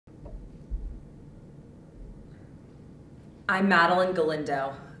I'm Madeline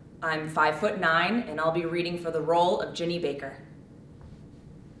Galindo. I'm 5'9", and I'll be reading for the role of Ginny Baker.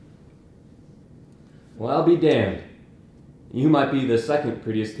 Well, I'll be damned. You might be the second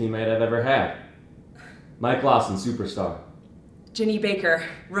prettiest teammate I've ever had. Mike Lawson, superstar. Ginny Baker,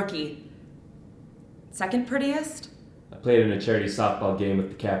 rookie. Second prettiest? I played in a charity softball game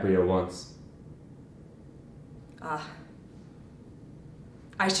with DiCaprio once. I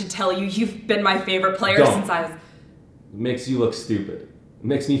should tell you, you've been my favorite player Don't. since I was... It makes you look stupid. It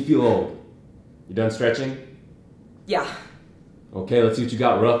makes me feel old. You done stretching? Yeah. Okay, let's see what you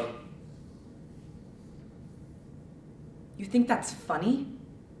got, Rook. You think that's funny?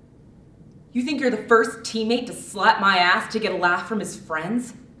 You think you're the first teammate to slap my ass to get a laugh from his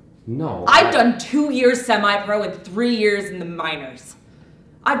friends? No. I've done 2 years semi-pro and 3 years in the minors.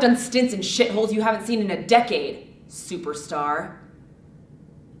 I've done stints in shitholes you haven't seen in a decade, superstar.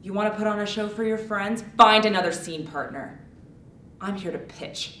 You want to put on a show for your friends? Find another scene partner. I'm here to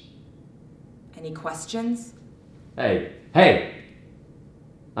pitch. Any questions? Hey!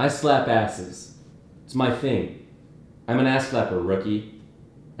 I slap asses. It's my thing. I'm an ass slapper, rookie.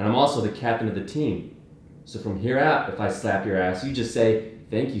 And I'm also the captain of the team. So from here out, if I slap your ass, you just say,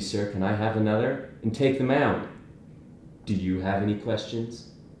 "Thank you, sir, can I have another?" and take the mound. Do you have any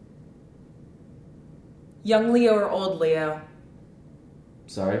questions? Young Leo or old Leo?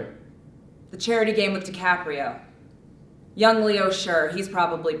 Sorry? The charity game with DiCaprio. Young Leo, sure, he's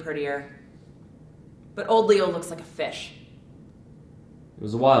probably prettier. But old Leo looks like a fish. It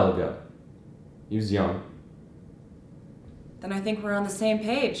was a while ago. He was young. Then I think we're on the same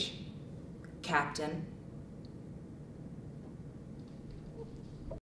page, Captain.